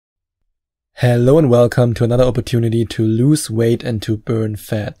Hello and welcome to another opportunity to lose weight and to burn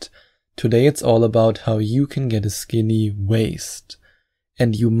fat. Today it's all about how you can get a skinny waist.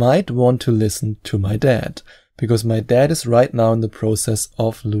 And you might want to listen to my dad, because my dad is right now in the process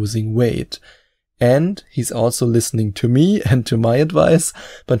of losing weight. And he's also listening to me and to my advice,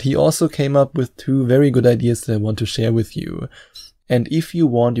 but he also came up with two very good ideas that I want to share with you. And if you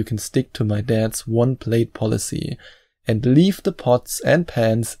want, you can stick to my dad's one plate policy and leave the pots and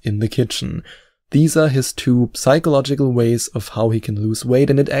pans in the kitchen. These are his two psychological ways of how he can lose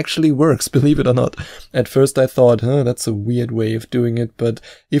weight, and it actually works, believe it or not. At first I thought, that's a weird way of doing it, but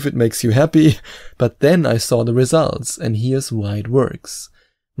if it makes you happy. But then I saw the results, and here's why it works.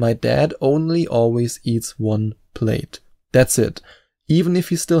 My dad only always eats one plate. That's it. Even if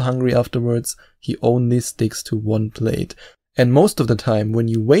he's still hungry afterwards, he only sticks to one plate. And most of the time, when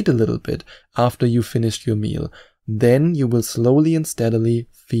you wait a little bit after you finished your meal, then you will slowly and steadily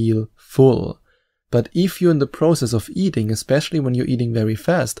feel full. But if you're in the process of eating, especially when you're eating very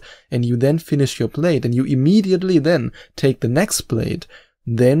fast, and you then finish your plate and you immediately then take the next plate,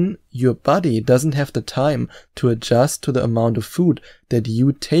 then your body doesn't have the time to adjust to the amount of food that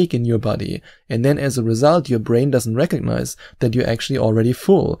you take in your body. And then as a result, your brain doesn't recognize that you're actually already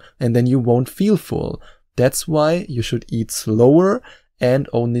full, and then you won't feel full. That's why you should eat slower and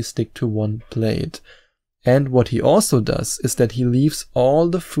only stick to one plate. And what he also does is that he leaves all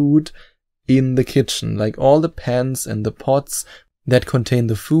the food in the kitchen, like all the pans and the pots that contain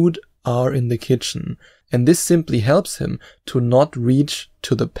the food are in the kitchen. And this simply helps him to not reach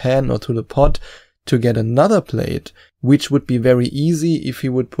to the pan or to the pot to get another plate, which would be very easy if he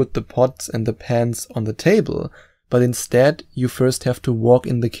would put the pots and the pans on the table. But instead, you first have to walk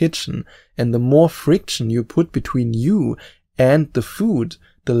in the kitchen, and the more friction you put between you and the food,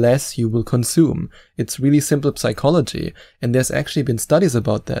 the less you will consume. It's really simple psychology, and there's actually been studies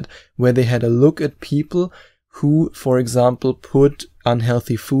about that, where they had a look at people who, for example, put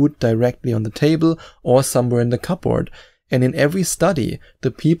unhealthy food directly on the table or somewhere in the cupboard. And in every study,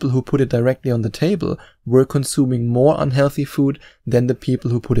 the people who put it directly on the table were consuming more unhealthy food than the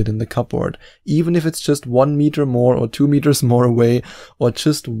people who put it in the cupboard. Even if it's just 1 meter more or 2 meters more away or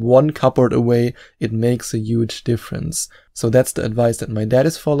just one cupboard away, it makes a huge difference. So that's the advice that my dad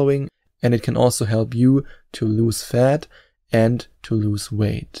is following, and it can also help you to lose fat and to lose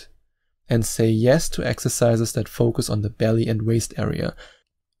weight. And say yes to exercises that focus on the belly and waist area.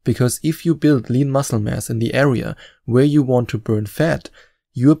 Because if you build lean muscle mass in the area where you want to burn fat,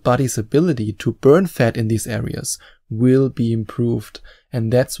 your body's ability to burn fat in these areas will be improved.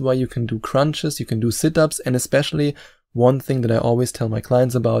 And that's why you can do crunches, you can do sit-ups, and especially one thing that I always tell my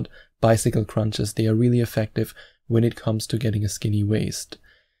clients about, bicycle crunches. They are really effective when it comes to getting a skinny waist.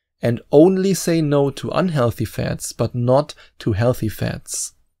 And only say no to unhealthy fats, but not to healthy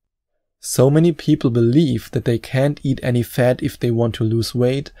fats. So many people believe that they can't eat any fat if they want to lose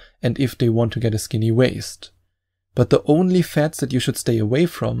weight and if they want to get a skinny waist. But the only fats that you should stay away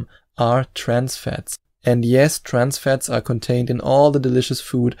from are trans fats. And yes, trans fats are contained in all the delicious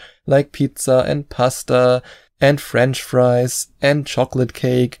food like pizza and pasta and French fries and chocolate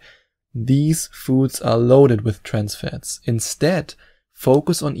cake. These foods are loaded with trans fats. Instead,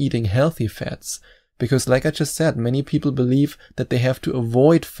 focus on eating healthy fats. Because like I just said, many people believe that they have to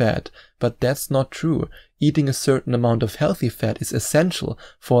avoid fat, but that's not true. Eating a certain amount of healthy fat is essential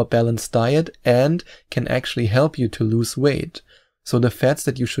for a balanced diet and can actually help you to lose weight. So the fats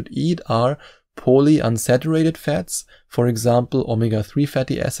that you should eat are polyunsaturated fats, for example, omega-3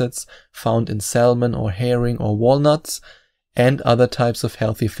 fatty acids found in salmon or herring or walnuts, and other types of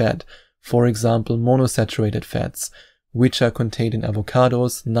healthy fat, for example, monosaturated fats, which are contained in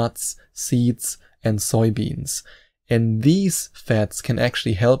avocados, nuts, seeds, and soybeans. And these fats can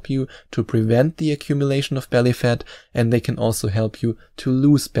actually help you to prevent the accumulation of belly fat, and they can also help you to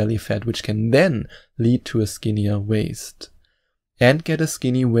lose belly fat, which can then lead to a skinnier waist. And get a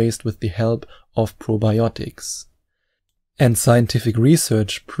skinny waist with the help of probiotics. And scientific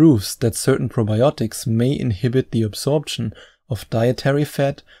research proves that certain probiotics may inhibit the absorption of dietary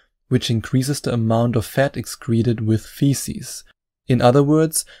fat, which increases the amount of fat excreted with feces. In other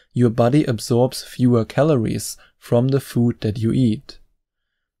words, your body absorbs fewer calories from the food that you eat.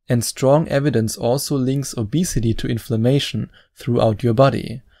 And strong evidence also links obesity to inflammation throughout your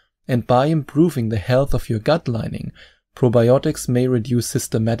body. And by improving the health of your gut lining, probiotics may reduce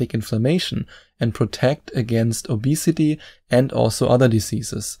systematic inflammation and protect against obesity and also other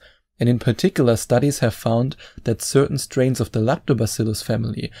diseases. And in particular, studies have found that certain strains of the Lactobacillus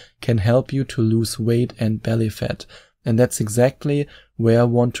family can help you to lose weight and belly fat. And that's exactly where I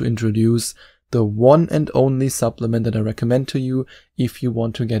want to introduce the one and only supplement that I recommend to you if you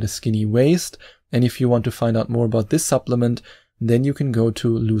want to get a skinny waist. And if you want to find out more about this supplement, then you can go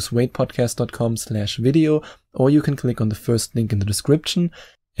to loseweightpodcast.com/video, or you can click on the first link in the description.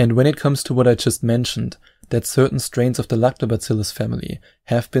 And when it comes to what I just mentioned, that certain strains of the Lactobacillus family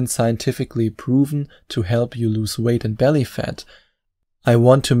have been scientifically proven to help you lose weight and belly fat, I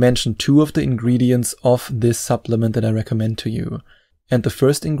want to mention 2 of the ingredients of this supplement that I recommend to you. And the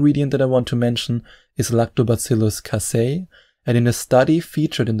first ingredient that I want to mention is Lactobacillus casei. And in a study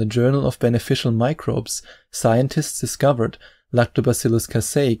featured in the Journal of Beneficial Microbes, scientists discovered Lactobacillus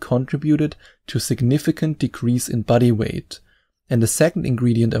casei contributed to significant decrease in body weight. And the second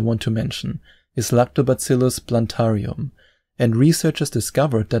ingredient I want to mention is Lactobacillus plantarium. And researchers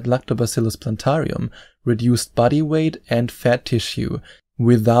discovered that Lactobacillus plantarium reduced body weight and fat tissue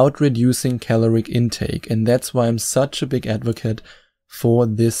without reducing caloric intake. And that's why I'm such a big advocate for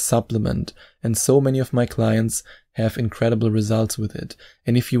this supplement. And so many of my clients have incredible results with it.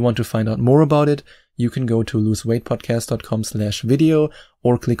 And if you want to find out more about it, you can go to loseweightpodcast.com/video,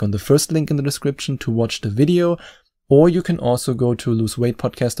 or click on the first link in the description to watch the video. Or you can also go to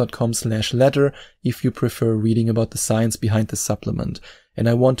loseweightpodcast.com/letter if you prefer reading about the science behind the supplement. And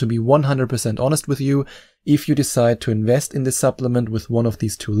I want to be 100% honest with you. If you decide to invest in this supplement with one of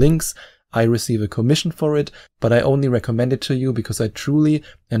these 2 links, I receive a commission for it, but I only recommend it to you because I truly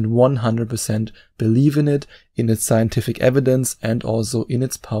and 100% believe in it, in its scientific evidence, and also in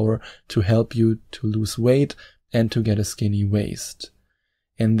its power to help you to lose weight and to get a skinny waist.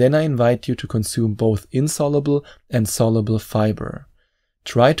 And then I invite you to consume both insoluble and soluble fiber.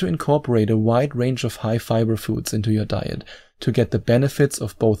 Try to incorporate a wide range of high fiber foods into your diet to get the benefits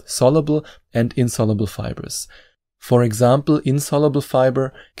of both soluble and insoluble fibers. For example, insoluble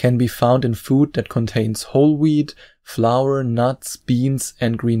fiber can be found in food that contains whole wheat, flour, nuts, beans,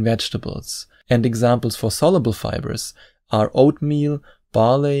 and green vegetables. And examples for soluble fibers are oatmeal,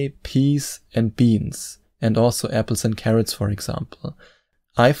 barley, peas, and beans, and also apples and carrots, for example.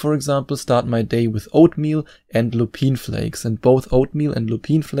 I, for example, start my day with oatmeal and lupine flakes, and both oatmeal and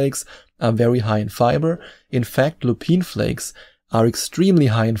lupine flakes are very high in fiber. In fact, lupine flakes are extremely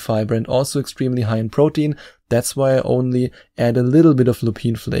high in fiber and also extremely high in protein. That's why I only add a little bit of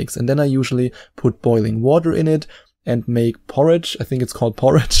lupine flakes, and then I usually put boiling water in it and make porridge. I think it's called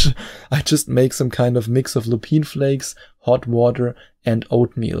porridge. I just make some kind of mix of lupine flakes, hot water, and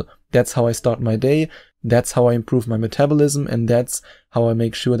oatmeal. That's how I start my day. That's how I improve my metabolism, and that's how I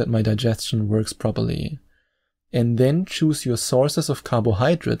make sure that my digestion works properly. And then choose your sources of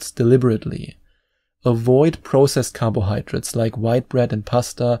carbohydrates deliberately. Avoid processed carbohydrates like white bread and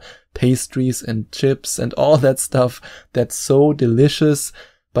pasta, pastries and chips and all that stuff that's so delicious,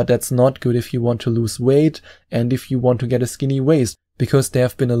 but that's not good if you want to lose weight and if you want to get a skinny waist, because there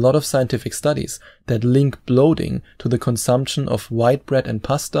have been a lot of scientific studies that link bloating to the consumption of white bread and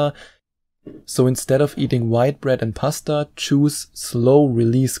pasta. So instead of eating white bread and pasta, choose slow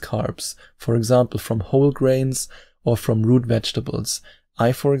release carbs, for example from whole grains or from root vegetables.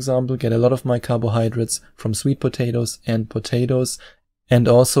 I, for example, get a lot of my carbohydrates from sweet potatoes, and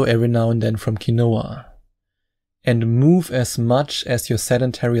also every now and then from quinoa. And move as much as your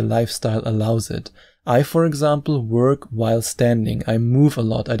sedentary lifestyle allows it. I, for example, work while standing. I move a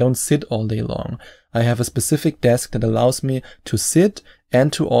lot. I don't sit all day long. I have a specific desk that allows me to sit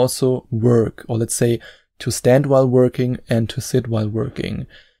and to also work, or let's say to stand while working and to sit while working.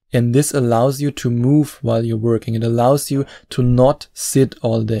 And this allows you to move while you're working. It allows you to not sit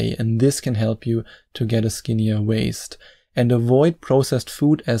all day, and this can help you to get a skinnier waist. And avoid processed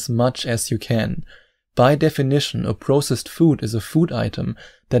food as much as you can. By definition, a processed food is a food item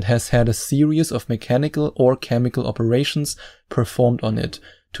that has had a series of mechanical or chemical operations performed on it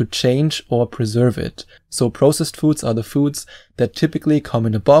to change or preserve it. So processed foods are the foods that typically come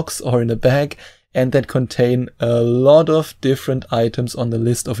in a box or in a bag and that contain a lot of different items on the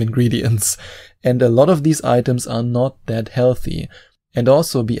list of ingredients. And a lot of these items are not that healthy. And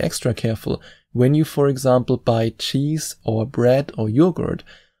also be extra careful when you, for example, buy cheese or bread or yogurt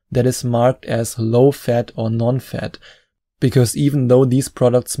that is marked as low fat or non-fat, because even though these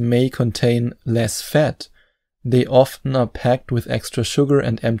products may contain less fat, they often are packed with extra sugar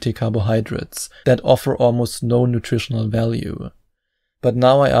and empty carbohydrates that offer almost no nutritional value. But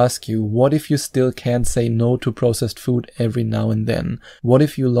now I ask you, what if you still can't say no to processed food every now and then? What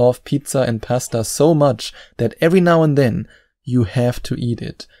if you love pizza and pasta so much that every now and then you have to eat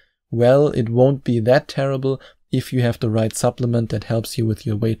it? Well, it won't be that terrible if you have the right supplement that helps you with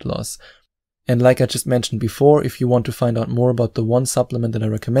your weight loss. And like I just mentioned before, if you want to find out more about the one supplement that I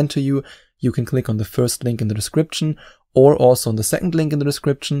recommend to you, you can click on the first link in the description or also on the second link in the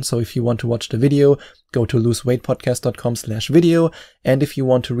description. So if you want to watch the video, go to loseweightpodcast.com/video. And if you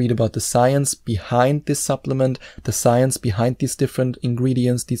want to read about the science behind this supplement, the science behind these different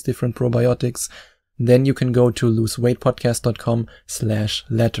ingredients, these different probiotics, then you can go to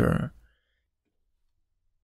loseweightpodcast.com/letter.